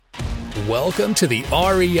Welcome to the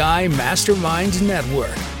REI Masterminds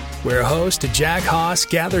Network, where host Jack Haas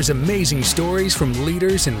gathers amazing stories from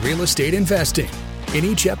leaders in real estate investing. In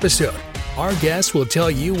each episode, our guests will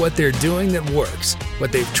tell you what they're doing that works,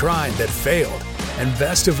 what they've tried that failed, and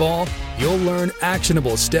best of all, you'll learn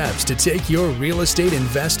actionable steps to take your real estate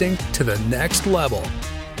investing to the next level.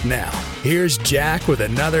 Now, here's Jack with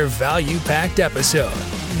another value-packed episode.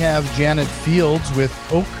 We have Janet Fields with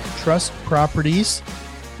Oak Trust Properties.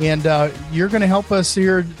 And you're going to help us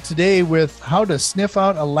here today with how to sniff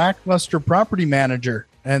out a lackluster property manager.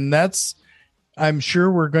 And I'm sure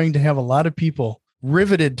we're going to have a lot of people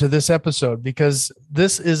riveted to this episode because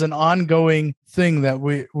this is an ongoing thing that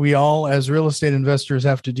we all as real estate investors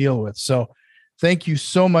have to deal with. So thank you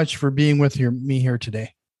so much for being with me here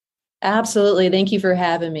today. Absolutely. Thank you for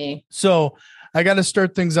having me. So I got to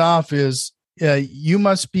start things off you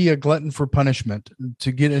must be a glutton for punishment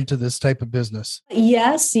to get into this type of business.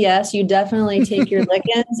 Yes. You definitely take your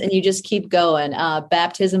lickings and you just keep going.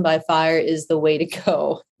 Baptism by fire is the way to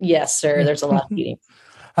go. Yes, sir. There's a lot of eating.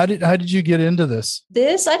 How did you get into this?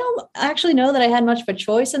 I don't actually know that I had much of a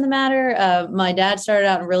choice in the matter. My dad started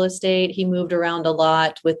out in real estate. He moved around a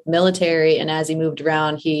lot with military. And as he moved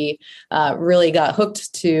around, he really got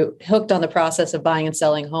hooked on the process of buying and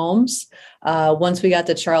selling homes. Once we got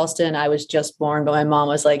to Charleston, I was just born, but my mom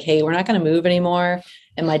was like, hey, we're not going to move anymore.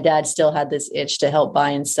 And my dad still had this itch to help buy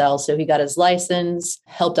and sell. So he got his license,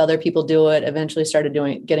 helped other people do it, eventually started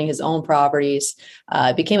getting his own properties.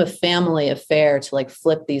 It became a family affair to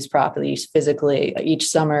flip these properties physically each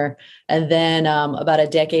summer. And then about a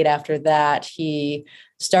decade after that, he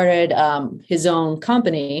started his own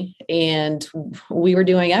company and we were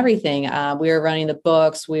doing everything. We were running the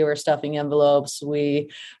books. We were stuffing envelopes.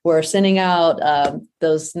 We were sending out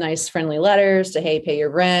those nice friendly letters to, hey, pay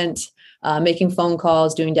your rent. Making phone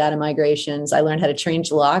calls, doing data migrations. I learned how to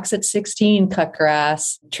change locks at 16, cut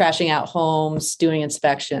grass, trashing out homes, doing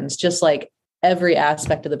inspections, just like every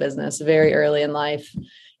aspect of the business very early in life.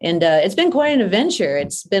 And it's been quite an adventure.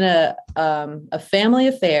 It's been a family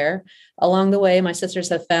affair. Along the way, my sisters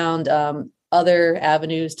have found other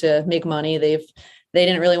avenues to make money. They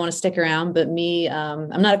didn't really want to stick around, but me,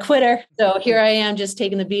 I'm not a quitter. So here I am just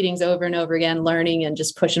taking the beatings over and over again, learning and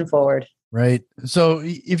just pushing forward. Right. So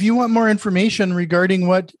if you want more information regarding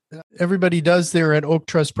what everybody does there at Oak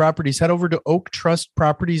Trust Properties, head over to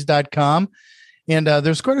oaktrustproperties.com. And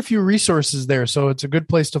there's quite a few resources there. So it's a good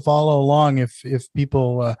place to follow along if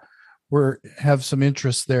people have some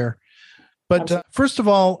interest there. But first of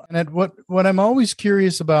all, Annette, what I'm always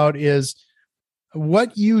curious about is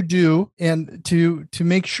what you do and to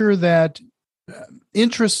make sure that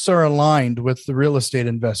interests are aligned with the real estate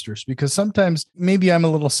investors, because sometimes maybe I'm a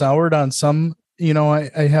little soured on some, I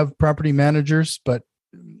have property managers, but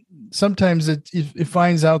sometimes it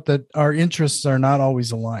finds out that our interests are not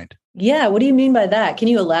always aligned. Yeah. What do you mean by that? Can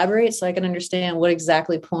you elaborate so I can understand what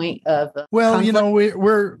exactly point of conflict?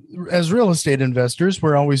 We're as real estate investors,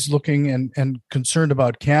 we're always looking and concerned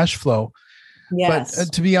about cash flow. Yes.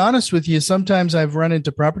 But to be honest with you, sometimes I've run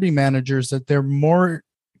into property managers that they're more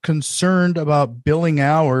concerned about billing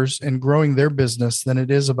hours and growing their business than it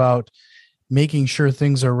is about making sure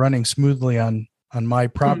things are running smoothly on my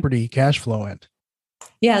property cash flow end.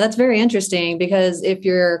 Yeah, that's very interesting because if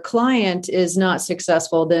your client is not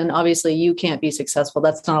successful, then obviously you can't be successful.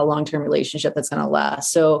 That's not a long-term relationship that's going to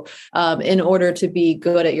last. So in order to be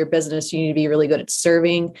good at your business, you need to be really good at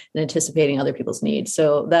serving and anticipating other people's needs.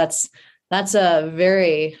 So that's a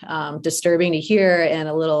very disturbing to hear and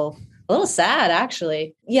a little sad,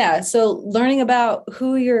 actually. Yeah. So learning about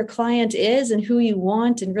who your client is and who you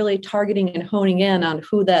want and really targeting and honing in on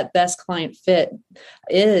who that best client fit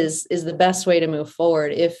is the best way to move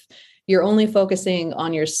forward. If you're only focusing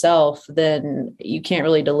on yourself, then you can't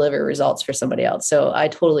really deliver results for somebody else. So I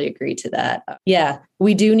totally agree to that. Yeah,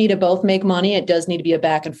 we do need to both make money. It does need to be a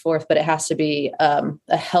back and forth, but it has to be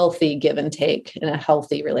a healthy give and take and a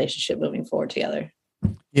healthy relationship moving forward together.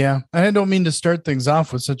 Yeah. I don't mean to start things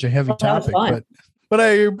off with such a heavy topic, but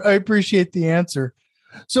I appreciate the answer.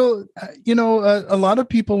 So, a lot of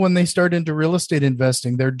people, when they start into real estate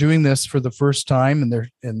investing, they're doing this for the first time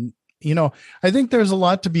and I think there's a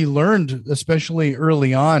lot to be learned, especially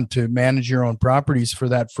early on, to manage your own properties for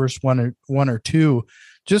that first one or two,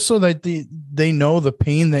 just so that they know the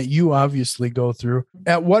pain that you obviously go through.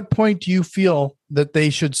 At what point do you feel that they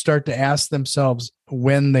should start to ask themselves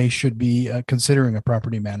when they should be considering a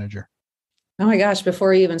property manager? Oh my gosh,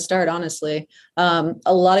 before you even start, honestly, a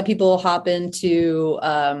lot of people hop into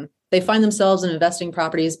they find themselves in investing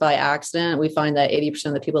properties by accident. We find that 80%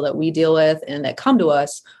 of the people that we deal with and that come to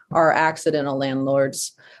us are accidental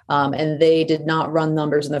landlords. And they did not run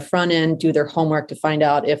numbers in the front end, do their homework to find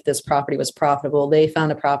out if this property was profitable. They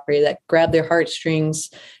found a property that grabbed their heartstrings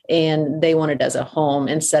and they wanted it as a home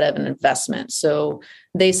instead of an investment. So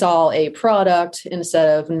they saw a product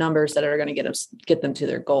instead of numbers that are going to get them to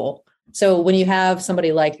their goal. So when you have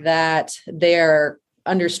somebody like that, they're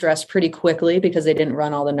under stress pretty quickly because they didn't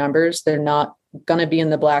run all the numbers. They're not going to be in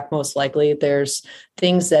the black, most likely. There's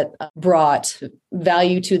things that brought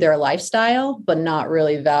value to their lifestyle, but not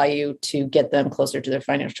really value to get them closer to their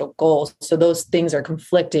financial goals. So those things are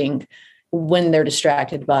conflicting when they're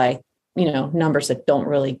distracted by, numbers that don't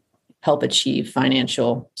really help achieve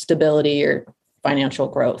financial stability or financial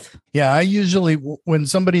growth. Yeah, I usually, when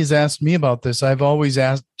somebody's asked me about this, I've always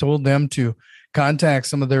told them to contact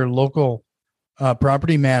some of their local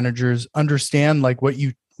property managers, understand like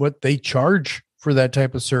what they charge for that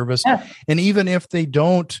type of service. Yeah. And even if they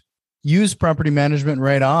don't use property management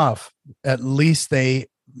right off, at least they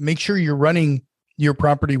make sure you're running your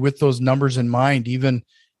property with those numbers in mind, even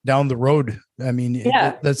down the road. I mean,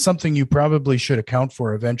 that's something you probably should account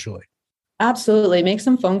for eventually. Absolutely. Make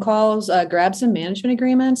some phone calls, grab some management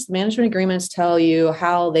agreements. Management agreements tell you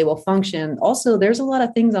how they will function. Also, there's a lot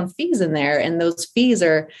of things on fees in there. And those fees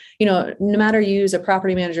are, no matter you use a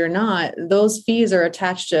property manager or not, those fees are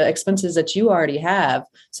attached to expenses that you already have.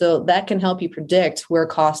 So that can help you predict where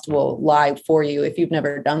cost will lie for you if you've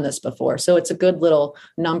never done this before. So it's a good little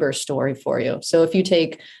number story for you. So if you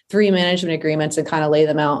take 3 management agreements and kind of lay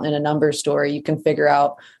them out in a number story, you can figure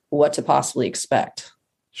out what to possibly expect.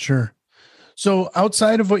 Sure. So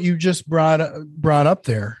outside of what you just brought up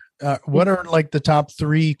there, what are like the top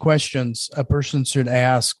 3 questions a person should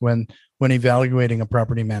ask when evaluating a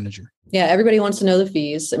property manager? Yeah, everybody wants to know the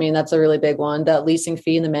fees. I mean, that's a really big one. That leasing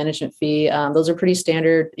fee and the management fee, those are pretty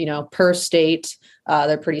standard, per state.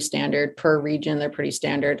 They're pretty standard. Per region, they're pretty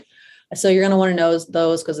standard. So you're going to want to know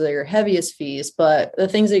those because they're your heaviest fees. But the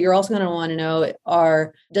things that you're also going to want to know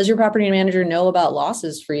are, does your property manager know about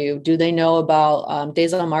losses for you? Do they know about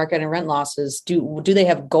days on market and rent losses? Do they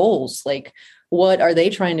have goals? Like, what are they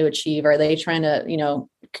trying to achieve? Are they trying to,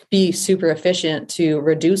 be super efficient to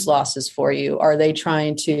reduce losses for you? Are they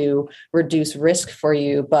trying to reduce risk for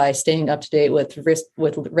you by staying up to date with risk,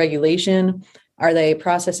 with regulation? Are they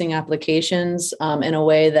processing applications in a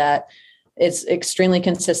way that it's extremely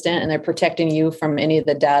consistent and they're protecting you from any of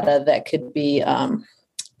the data that could be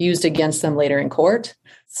used against them later in court?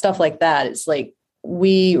 Stuff like that. It's like,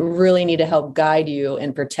 we really need to help guide you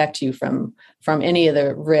and protect you from any of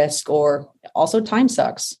the risk, or also time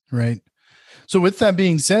sucks. Right. So with that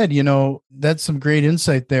being said, that's some great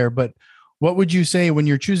insight there, but what would you say when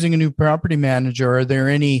you're choosing a new property manager? Are there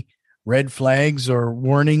any red flags or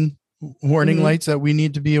warning lights that we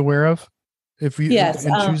need to be aware of in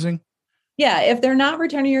choosing? Yeah, if they're not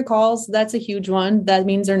returning your calls, that's a huge one. That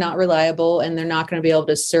means they're not reliable and they're not going to be able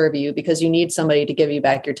to serve you because you need somebody to give you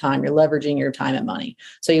back your time. You're leveraging your time and money.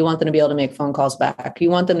 So you want them to be able to make phone calls back. You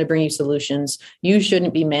want them to bring you solutions. You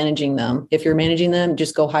shouldn't be managing them. If you're managing them,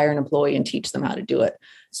 just go hire an employee and teach them how to do it.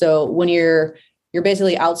 So when you're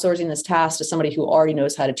basically outsourcing this task to somebody who already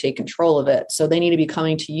knows how to take control of it. So they need to be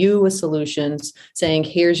coming to you with solutions, saying,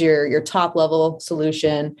 here's your top level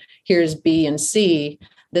solution. Here's B and C.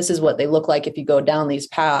 This is what they look like if you go down these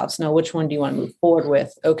paths. Now, which one do you want to move forward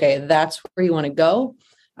with? Okay, that's where you want to go. All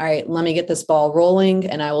right, let me get this ball rolling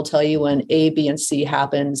and I will tell you when A, B, and C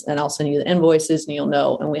happens, and I'll send you the invoices and you'll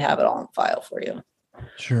know, and we have it all on file for you.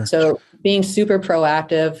 Sure. So being super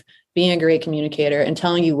proactive, being a great communicator, and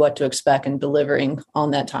telling you what to expect and delivering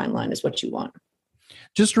on that timeline is what you want.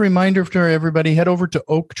 Just a reminder for everybody, head over to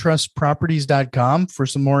oaktrustproperties.com for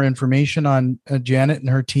some more information on Janet and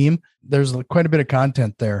her team. There's quite a bit of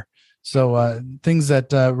content there. So things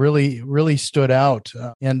that really, really stood out.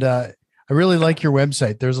 And I really like your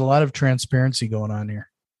website. There's a lot of transparency going on here.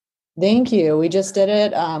 Thank you. We just did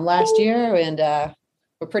it last year and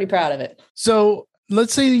we're pretty proud of it. So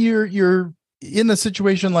let's say you're in a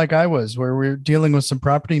situation like I was, where we're dealing with some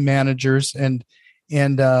property managers and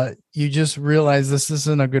you just realize this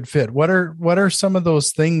isn't a good fit. What are some of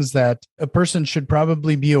those things that a person should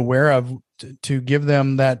probably be aware of to give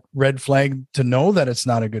them that red flag to know that it's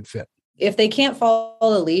not a good fit? If they can't follow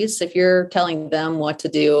the lease, if you're telling them what to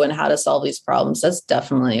do and how to solve these problems, that's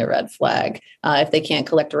definitely a red flag. If they can't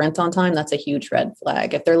collect rent on time, that's a huge red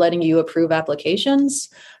flag. If they're letting you approve applications,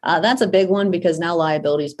 that's a big one because now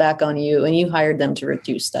liability is back on you and you hired them to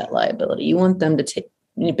reduce that liability. You want them to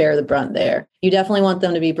you bear the brunt there. You definitely want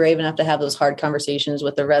them to be brave enough to have those hard conversations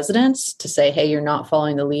with the residents to say, hey, you're not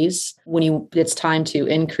following the lease. When it's time to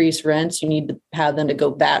increase rents, you need to have them to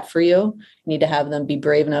go bat for you. You need to have them be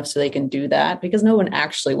brave enough so they can do that, because no one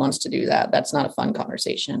actually wants to do that. That's not a fun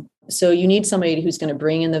conversation. So you need somebody who's going to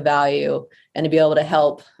bring in the value and to be able to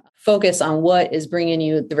help focus on what is bringing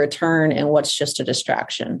you the return and what's just a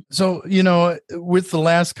distraction. So, with the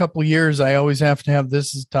last couple of years, I always have to have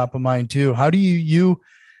this as top of mind too. How do you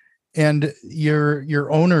and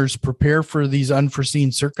your owners prepare for these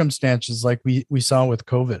unforeseen circumstances like we saw with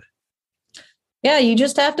COVID? Yeah, you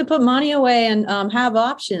just have to put money away and have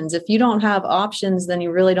options. If you don't have options, then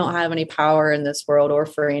you really don't have any power in this world or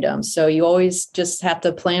freedom. So you always just have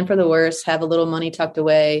to plan for the worst, have a little money tucked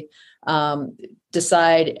away,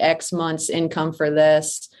 decide X months income for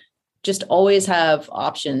this. Just always have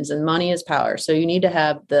options, and money is power. So you need to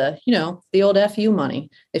have the old FU money.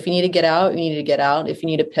 If you need to get out, you need to get out. If you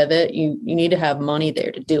need to pivot, you need to have money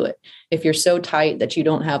there to do it. If you're so tight that you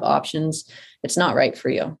don't have options, it's not right for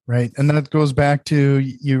you. Right. And that goes back to,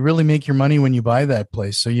 you really make your money when you buy that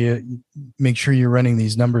place. So you make sure you're running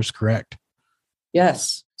these numbers correct.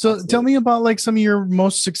 Yes. So tell me about like some of your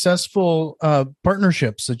most successful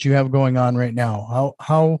partnerships that you have going on right now.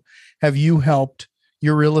 How have you helped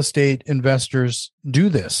your real estate investors do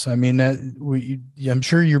this? I mean, I'm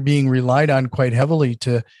sure you're being relied on quite heavily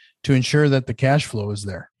to ensure that the cash flow is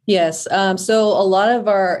there. Yes. So a lot of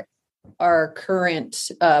our current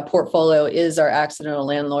portfolio is our accidental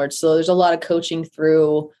landlord. So there's a lot of coaching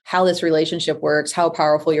through how this relationship works, how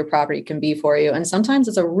powerful your property can be for you. And sometimes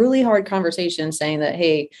it's a really hard conversation saying that,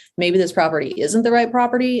 hey, maybe this property isn't the right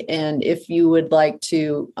property. And if you would like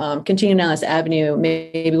to continue down this avenue,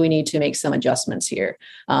 maybe we need to make some adjustments here.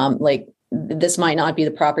 This might not be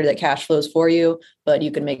the property that cash flows for you, but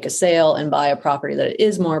you can make a sale and buy a property that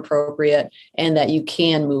is more appropriate and that you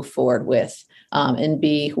can move forward with. And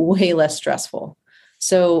be way less stressful.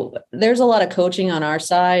 So there's a lot of coaching on our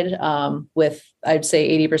side with, I'd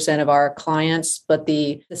say 80% of our clients, but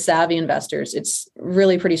the savvy investors, it's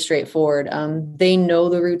really pretty straightforward. They know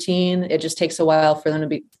the routine. It just takes a while for them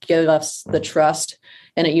to give us the trust.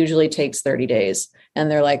 And it usually takes 30 days. And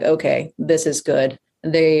they're like, okay, this is good.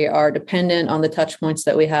 They are dependent on the touch points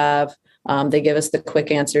that we have. They give us the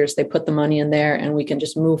quick answers. They put the money in there and we can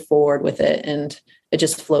just move forward with it. And it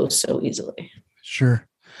just flows so easily. Sure.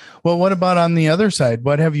 Well, what about on the other side?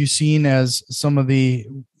 What have you seen as some of the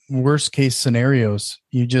worst case scenarios?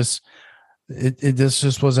 This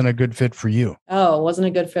just wasn't a good fit for you. Oh, it wasn't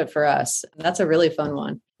a good fit for us. That's a really fun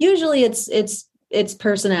one. Usually it's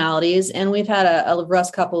personalities, and we've had a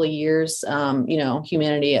rough couple of years,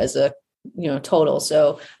 humanity as a total.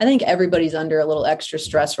 So I think everybody's under a little extra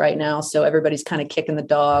stress right now. So everybody's kind of kicking the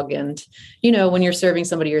dog, and, when you're serving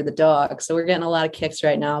somebody, you're the dog. So we're getting a lot of kicks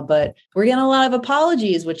right now, but we're getting a lot of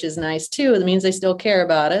apologies, which is nice too. It means they still care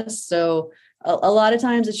about us. So a lot of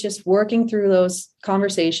times it's just working through those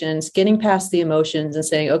conversations, getting past the emotions and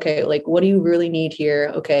saying, okay, like, what do you really need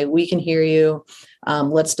here? Okay, we can hear you.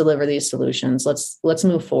 Let's deliver these solutions. Let's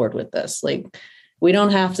move forward with this. Like, we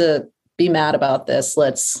don't have to be mad about this.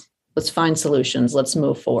 Let's find solutions. Let's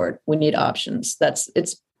move forward. We need options.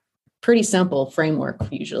 It's pretty simple framework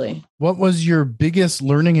usually. What was your biggest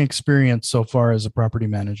learning experience so far as a property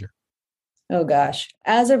manager? Oh gosh.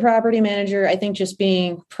 As a property manager, I think just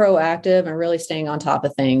being proactive and really staying on top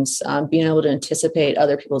of things, being able to anticipate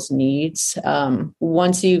other people's needs.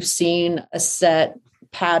 Once you've seen a set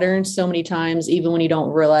pattern so many times, even when you don't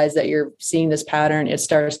realize that you're seeing this pattern, it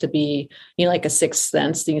starts to be, like a sixth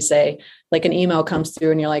sense. You say, like, an email comes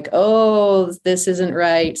through and you're like, oh, this isn't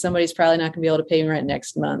right. Somebody's probably not going to be able to pay me rent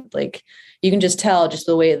next month. Like, you can just tell just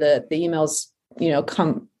the way the emails,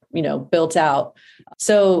 come, built out.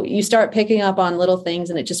 So you start picking up on little things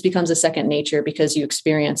and it just becomes a second nature because you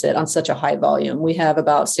experience it on such a high volume. We have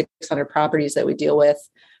about 600 properties that we deal with.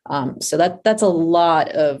 So that's a lot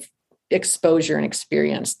of exposure and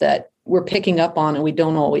experience that we're picking up on, and we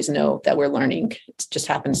don't always know that we're learning. It just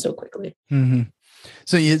happens so quickly. Mm-hmm.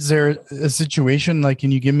 So is there a situation, like,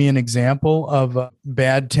 can you give me an example of a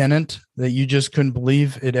bad tenant that you just couldn't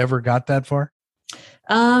believe it ever got that far?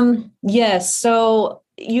 Yes. So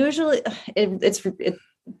usually it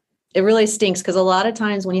really stinks because a lot of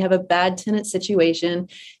times when you have a bad tenant situation,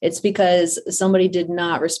 it's because somebody did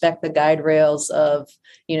not respect the guide rails of,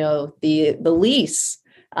 the lease.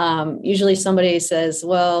 Usually somebody says,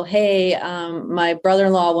 well, hey, my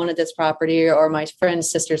brother-in-law wanted this property, or my friend's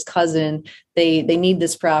sister's cousin, they need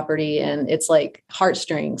this property. And it's like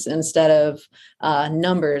heartstrings instead of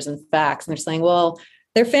numbers and facts. And they're saying, well,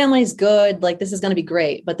 their family's good. Like, this is going to be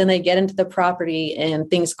great. But then they get into the property and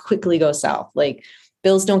things quickly go south. Like,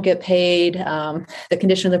 bills don't get paid. The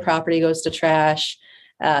condition of the property goes to trash.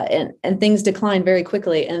 And things decline very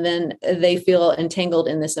quickly. And then they feel entangled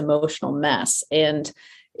in this emotional mess. And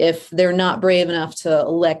if they're not brave enough to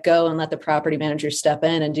let go and let the property manager step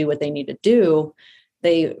in and do what they need to do,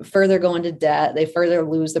 they further go into debt. They further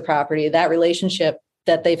lose the property. That relationship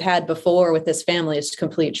that they've had before with this family is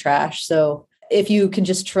complete trash. So if you can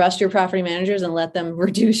just trust your property managers and let them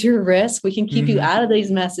reduce your risk, we can keep you out of these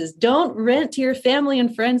messes. Don't rent to your family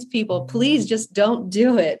and friends, people. Please just don't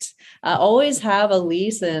do it. Always have a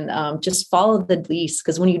lease and just follow the lease,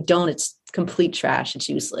 because when you don't, it's complete trash. It's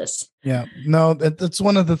useless. Yeah, no, that's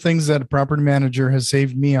one of the things that a property manager has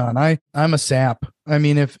saved me on. I'm a sap. I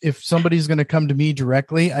mean, if somebody's going to come to me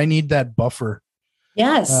directly, I need that buffer.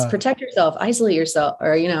 Yes. Protect yourself, isolate yourself,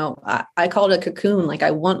 or, I call it a cocoon. Like,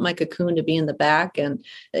 I want my cocoon to be in the back, and,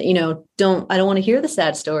 I don't want to hear the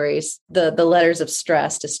sad stories, the letters of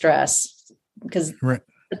distress, because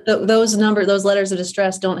those letters of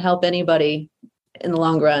distress don't help anybody in the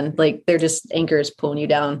long run. Like, they're just anchors pulling you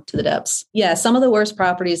down to the depths. Yeah. Some of the worst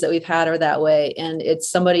properties that we've had are that way. And it's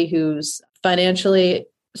somebody who's financially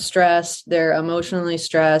stressed, they're emotionally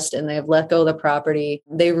stressed, and they've let go of the property.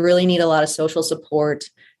 They really need a lot of social support,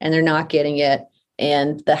 and they're not getting it.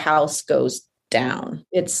 And the house goes down.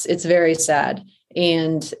 It's very sad.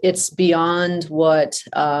 And it's beyond what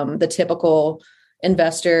the typical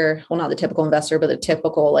investor, well, not the typical investor, but the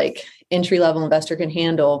typical like entry-level investor can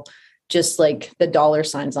handle. Just like the dollar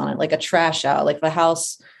signs on it, like a trash out, like the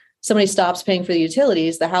house, somebody stops paying for the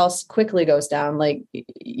utilities, the house quickly goes down. Like,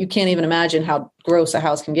 you can't even imagine how gross a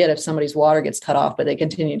house can get if somebody's water gets cut off, but they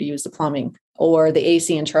continue to use the plumbing, or the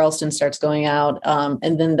AC in Charleston starts going out.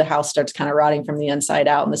 And then the house starts kind of rotting from the inside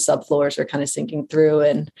out, and the subfloors are kind of sinking through.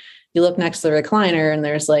 And you look next to the recliner, and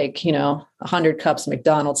there's 100 cups of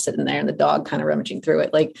McDonald's sitting there, and the dog kind of rummaging through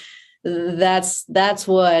it. Like, that's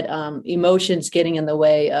what emotions getting in the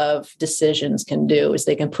way of decisions can do, is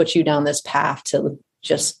they can put you down this path to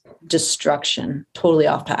just destruction, totally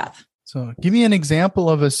off path. So give me an example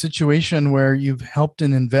of a situation where you've helped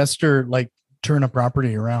an investor turn a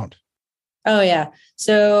property around. Oh, yeah.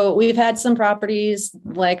 So we've had some properties,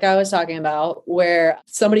 like I was talking about, where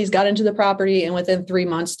somebody's got into the property, and within 3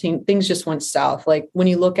 months, things just went south. Like, when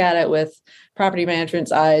you look at it with property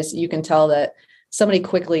management's eyes, you can tell that somebody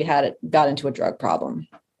quickly got into a drug problem,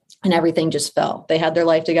 and everything just fell. They had their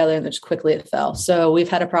life together, and just quickly it fell. So we've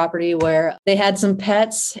had a property where they had some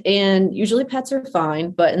pets, and usually pets are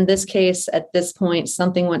fine. But in this case, at this point,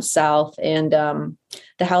 something went south, and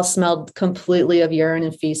the house smelled completely of urine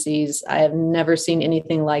and feces. I have never seen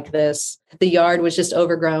anything like this. The yard was just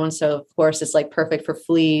overgrown. So of course it's perfect for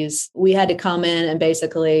fleas. We had to come in and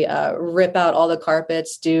basically rip out all the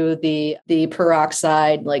carpets, do the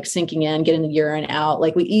peroxide, sinking in, getting the urine out.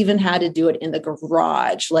 We even had to do it in the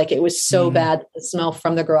garage. It was so bad that the smell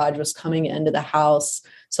from the garage was coming into the house.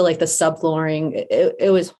 So the subflooring,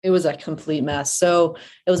 it was a complete mess. So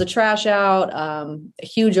it was a trash out, a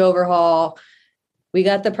huge overhaul. We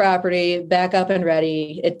got the property back up and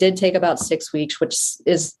ready. It did take about 6 weeks,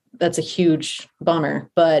 that's a huge bummer,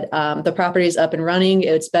 but the property is up and running.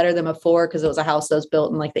 It's better than before because it was a house that was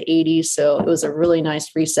built in the 80s. So it was a really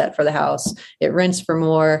nice reset for the house. It rents for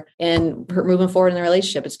more, and moving forward in the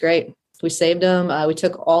relationship, it's great. We saved them. We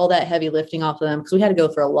took all that heavy lifting off of them because we had to go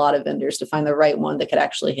through a lot of vendors to find the right one that could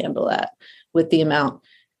actually handle that with the amount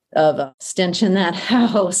of stench in that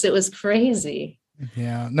house. It was crazy.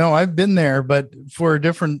 Yeah, no, I've been there, but for a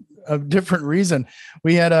different reason.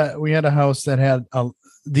 We had a house that had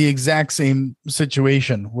the exact same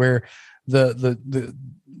situation where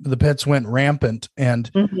the pets went rampant,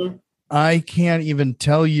 and I can't even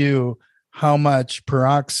tell you how much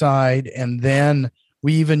peroxide, and then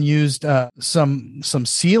we even used some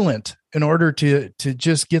sealant in order to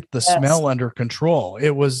just get the smell under control.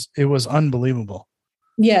 It was unbelievable.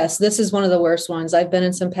 Yes, this is one of the worst ones. I've been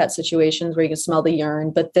in some pet situations where you can smell the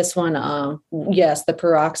urine, but this one, yes, the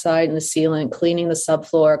peroxide and the sealant, cleaning the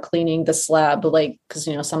subfloor, cleaning the slab, because,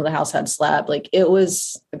 some of the house had slab, it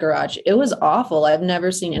was the garage. It was awful. I've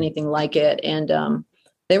never seen anything like it. And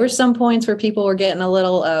there were some points where people were getting a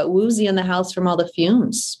little woozy in the house from all the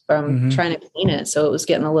fumes from trying to clean it. So it was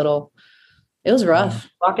getting it was rough.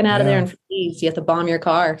 Walking out of there in fleas, you have to bomb your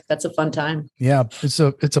car. That's a fun time. Yeah. It's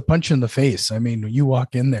a punch in the face. I mean, you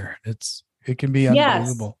walk in there, it can be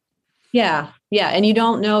unbelievable. Yes. Yeah. And you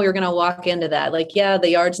don't know you're going to walk into that. The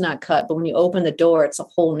yard's not cut, but when you open the door, it's a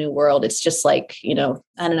whole new world. It's just I don't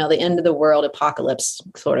know, the end of the world apocalypse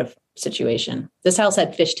sort of situation. This house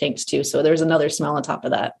had fish tanks too. So there's another smell on top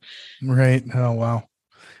of that. Right. Oh, wow.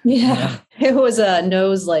 Yeah. It was a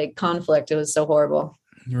nose conflict. It was so horrible.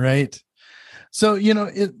 Right. So,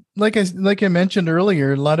 like I mentioned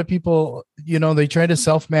earlier, a lot of people, they try to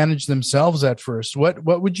self-manage themselves at first. What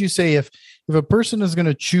would you say if a person is going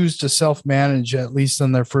to choose to self-manage, at least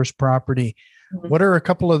on their first property, what are a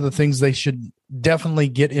couple of the things they should definitely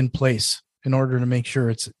get in place in order to make sure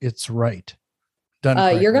it's right?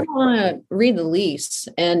 You're going to want to read the lease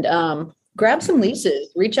and grab some leases.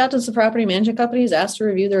 Reach out to some property management companies, ask to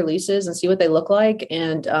review their leases and see what they look like,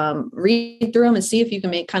 and read through them and see if you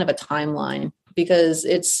can make kind of a timeline, because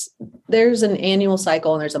there's an annual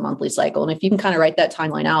cycle and there's a monthly cycle. And if you can kind of write that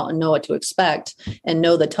timeline out and know what to expect and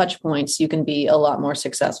know the touch points, you can be a lot more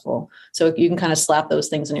successful. So you can kind of slap those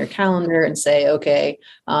things in your calendar and say, okay,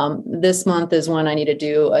 this month is when I need to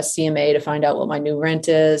do a CMA to find out what my new rent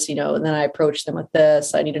is, and then I approach them with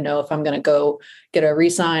this. I need to know if I'm going to go get a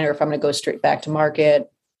re-sign or if I'm going to go straight back to market,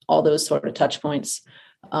 all those sort of touch points.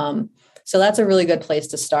 So that's a really good place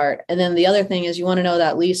to start. And then the other thing is you want to know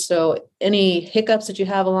that lease. So any hiccups that you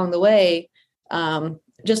have along the way,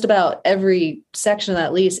 just about every section of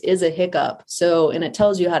that lease is a hiccup. And it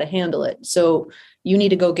tells you how to handle it. So you need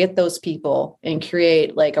to go get those people and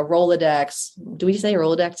create like a Rolodex. Do we say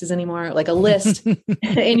Rolodexes anymore? Like a list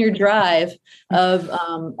in your drive of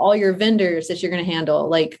all your vendors that you're going to handle.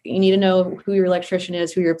 Like you need to know who your electrician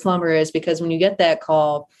is, who your plumber is, because when you get that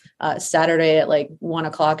call Saturday at like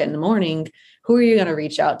 1:00 in the morning, who are you going to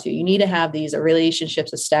reach out to? You need to have these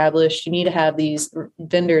relationships established. You need to have these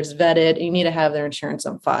vendors vetted. And you need to have their insurance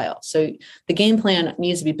on file. So the game plan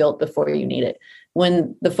needs to be built before you need it.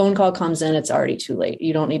 When the phone call comes in, it's already too late.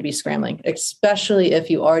 You don't need to be scrambling, especially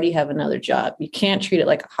if you already have another job. You can't treat it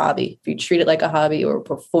like a hobby. If you treat it like a hobby or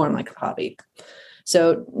perform like a hobby.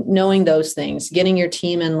 So knowing those things, getting your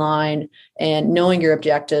team in line and knowing your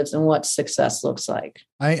objectives and what success looks like.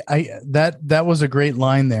 That was a great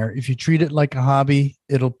line there. If you treat it like a hobby,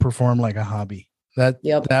 it'll perform like a hobby. That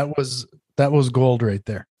was gold right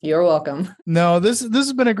there. You're welcome. No, this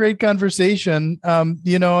has been a great conversation.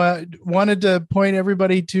 I wanted to point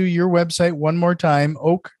everybody to your website one more time,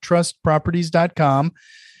 oaktrustproperties.com,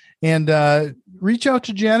 and reach out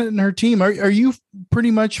to Janet and her team. Are you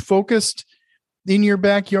pretty much focused in your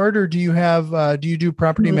backyard, or do you do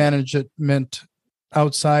property management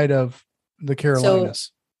outside of the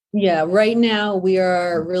Carolinas? Yeah, right now we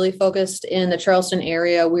are really focused in the Charleston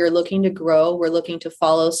area. We are looking to grow. We're looking to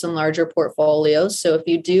follow some larger portfolios. So if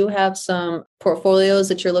you do have some portfolios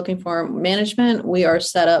that you're looking for management, we are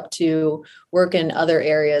set up to work in other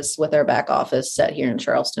areas with our back office set here in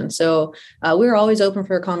Charleston. So we're always open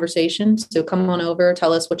for a conversation. So come on over,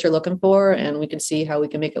 tell us what you're looking for, and we can see how we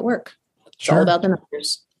can make it work. It's all about the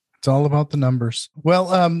numbers. It's all about the numbers.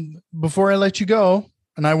 Well, before I let you go,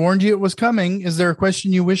 and I warned you it was coming, is there a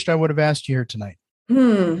question you wished I would have asked you here tonight?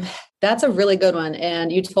 That's a really good one.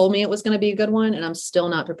 And you told me it was going to be a good one, and I'm still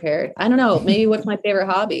not prepared. I don't know. Maybe what's my favorite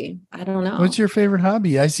hobby? I don't know. What's your favorite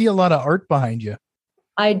hobby? I see a lot of art behind you.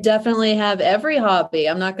 I definitely have every hobby.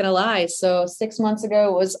 I'm not going to lie. So 6 months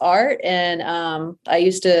ago it was art. And I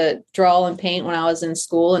used to draw and paint when I was in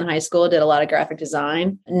school, in high school. I did a lot of graphic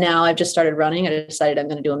design. Now I've just started running. I decided I'm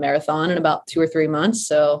going to do a marathon in about 2 or 3 months.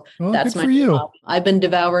 So that's my hobby. I've been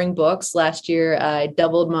devouring books. Last year, I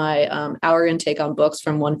doubled my hour intake on books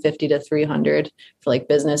from 150 to 300 for like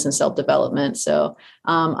business and self-development. So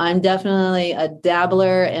I'm definitely a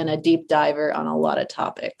dabbler and a deep diver on a lot of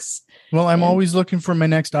topics. Well, I'm always looking for my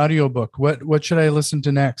next audiobook. What should I listen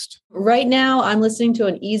to next? Right now, I'm listening to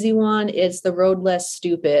an easy one. It's The Road Less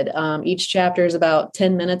Stupid. Each chapter is about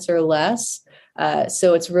 10 minutes or less.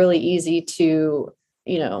 So it's really easy to,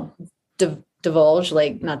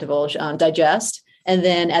 digest. And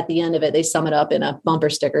then at the end of it, they sum it up in a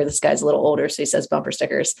bumper sticker. This guy's a little older, so he says bumper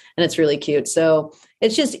stickers, and it's really cute. So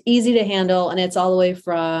it's just easy to handle. And it's all the way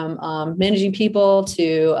from managing people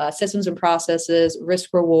to systems and processes,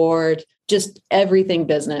 risk reward, just everything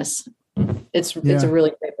business. It's a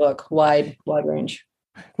really great book, wide range.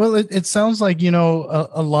 Well, it sounds like,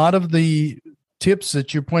 a lot of the tips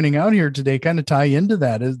that you're pointing out here today kind of tie into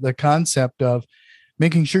that, is the concept of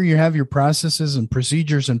making sure you have your processes and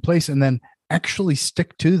procedures in place and then actually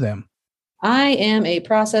stick to them. I am a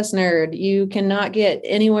process nerd. You cannot get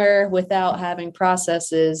anywhere without having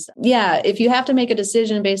processes. Yeah, if you have to make a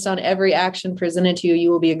decision based on every action presented to you,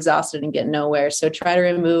 you will be exhausted and get nowhere. So try to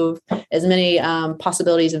remove as many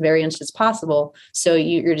possibilities and variants as possible, so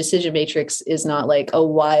your decision matrix is not like a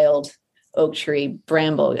wild oak tree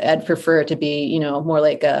bramble. I'd prefer it to be, more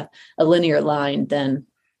like a linear line than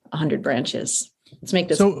 100 branches. Let's make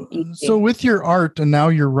this easy. So with your art and now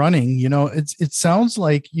you're running, it sounds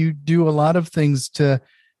like you do a lot of things to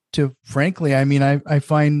frankly, I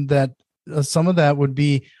find that some of that would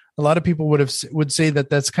be a lot of people would say that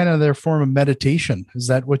that's kind of their form of meditation. Is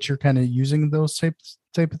that what you're kind of using those type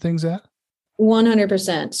of things at?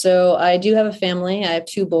 100%. So I do have a family. I have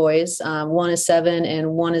two boys. One is 7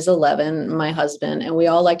 and one is 11, my husband, and we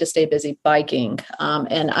all like to stay busy biking.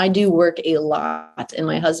 And I do work a lot. And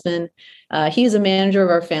my husband, he's a manager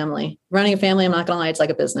of our family. Running a family, I'm not going to lie, it's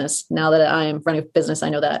like a business. Now that I am running a business, I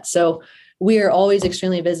know that. So we are always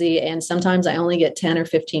extremely busy. And sometimes I only get 10 or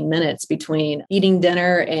 15 minutes between eating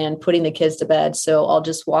dinner and putting the kids to bed. So I'll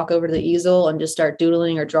just walk over to the easel and just start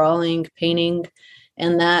doodling or drawing, painting.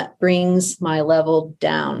 And that brings my level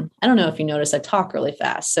down. I don't know if you notice, I talk really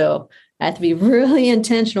fast. So I have to be really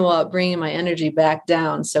intentional about bringing my energy back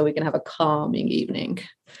down so we can have a calming evening.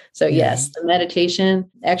 So yes, the meditation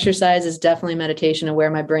exercise is definitely meditation to wear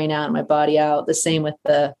my brain out and my body out. The same with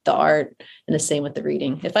the art and the same with the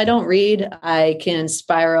reading. If I don't read, I can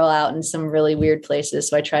spiral out in some really weird places.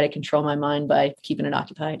 So I try to control my mind by keeping it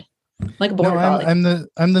occupied. Like a border collie.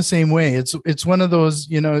 I'm the same way. It's one of those,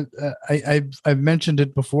 I've mentioned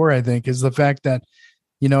it before, I think, is the fact that,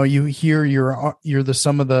 you hear you're the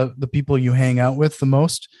sum of the people you hang out with the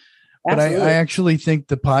most. Absolutely. But I actually think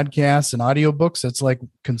the podcasts and audiobooks, it's like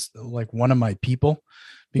one of my people,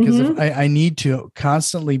 because if I need to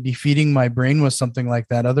constantly be feeding my brain with something like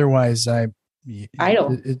that. Otherwise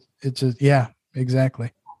idle.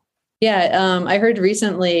 Exactly. Yeah. I heard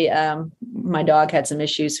recently, my dog had some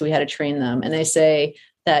issues, so we had to train them. And they say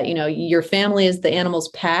that, your family is the animal's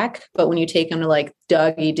pack, but when you take them to like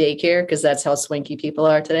doggy daycare, because that's how swanky people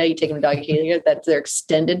are today, you take them to doggy daycare, that's their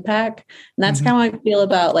extended pack. And that's how I feel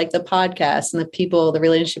about like the podcast and the people, the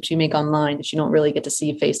relationships you make online that you don't really get to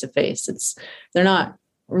see face to face. They're not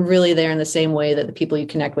really there in the same way that the people you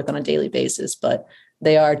connect with on a daily basis, but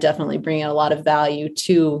they are definitely bringing a lot of value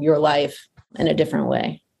to your life in a different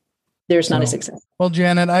way. There's not a success. Well,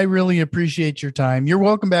 Janet, I really appreciate your time. You're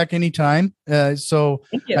welcome back anytime. So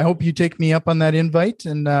I hope you take me up on that invite.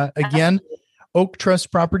 And again,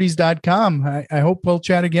 oaktrustproperties.com. I hope we'll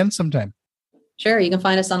chat again sometime. Sure. You can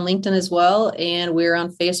find us on LinkedIn as well. And we're on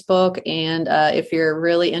Facebook. And if you're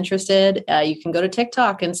really interested, you can go to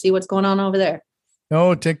TikTok and see what's going on over there.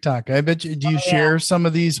 Oh, TikTok. I bet you, do you share some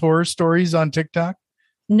of these horror stories on TikTok?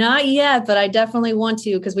 Not yet, but I definitely want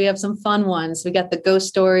to, because we have some fun ones. We got the ghost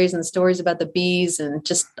stories and stories about the bees and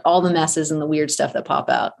just all the messes and the weird stuff that pop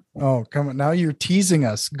out. Oh, come on. Now you're teasing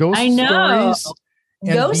us. Ghost I know.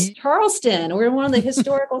 Stories. Ghost Charleston. We're in one of the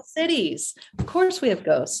historical cities. Of course we have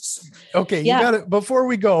ghosts. Okay. You got to, before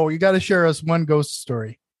we go, you got to share us one ghost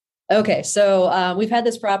story. Okay. So we've had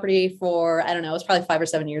this property for, I don't know, it's probably 5 or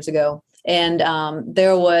 7 years ago. And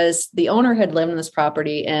the owner had lived in this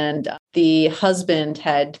property and the husband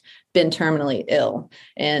had been terminally ill.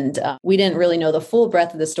 And we didn't really know the full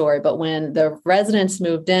breadth of the story. But when the residents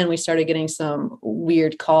moved in, we started getting some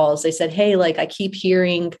weird calls. They said, hey, like I keep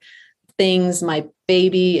hearing things. My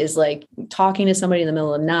baby is like talking to somebody in the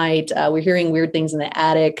middle of the night. We're hearing weird things in the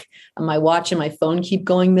attic. My watch and my phone keep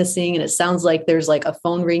going missing. And it sounds like there's like a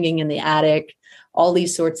phone ringing in the attic. All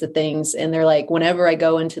these sorts of things. And they're like, whenever I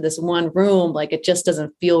go into this one room, like it just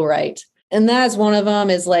doesn't feel right. And that's one of them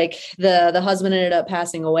is like the husband ended up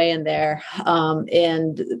passing away in there.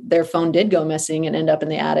 And their phone did go missing and end up in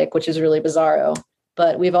the attic, which is really bizarro.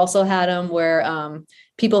 But we've also had them where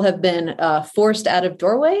people have been forced out of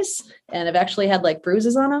doorways and have actually had like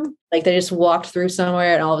bruises on them. Like they just walked through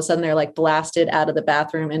somewhere and all of a sudden they're like blasted out of the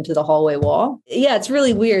bathroom into the hallway wall. Yeah, it's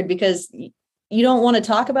really weird because you don't want to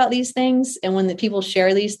talk about these things. And when the people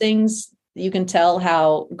share these things, you can tell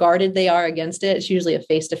how guarded they are against it. It's usually a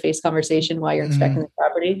face-to-face conversation while you're inspecting the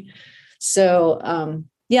property. So,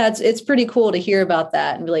 it's pretty cool to hear about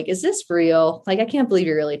that and be like, is this real? Like, I can't believe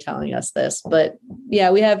you're really telling us this. But yeah,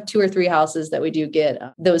 we have 2 or 3 houses that we do get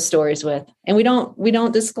those stories with. And we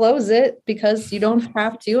don't disclose it because you don't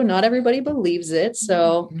have to, and not everybody believes it.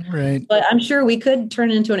 So, right. But I'm sure we could turn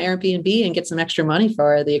it into an Airbnb and get some extra money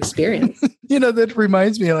for the experience. That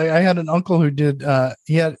reminds me, like I had an uncle who did,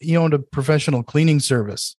 he owned a professional cleaning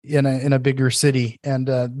service in a bigger city. And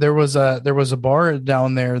there was a bar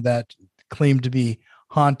down there that claimed to be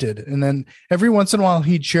haunted. And then every once in a while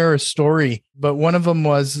he'd share a story, but one of them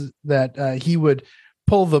was that he would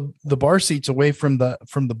pull the bar seats away from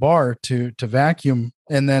the bar to vacuum.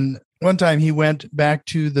 And then one time he went back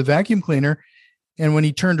to the vacuum cleaner, and when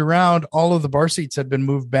he turned around, all of the bar seats had been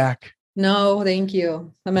moved back. No, thank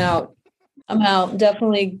you. I'm out.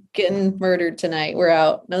 Definitely getting murdered tonight. We're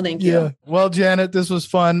out. No, thank you. Yeah. Well, Janet, this was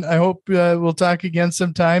fun. I hope we'll talk again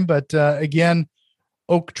sometime. But again,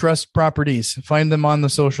 Oak Trust Properties. Find them on the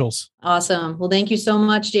socials. Awesome. Well, thank you so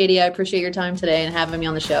much, JD. I appreciate your time today and having me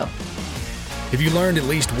on the show. Have you learned at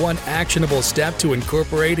least one actionable step to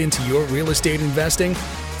incorporate into your real estate investing?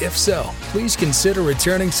 If so, please consider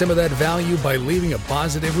returning some of that value by leaving a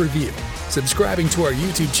positive review, subscribing to our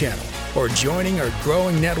YouTube channel, or joining our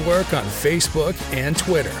growing network on Facebook and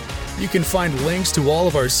Twitter. You can find links to all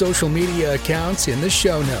of our social media accounts in the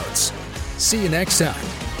show notes. See you next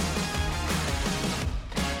time.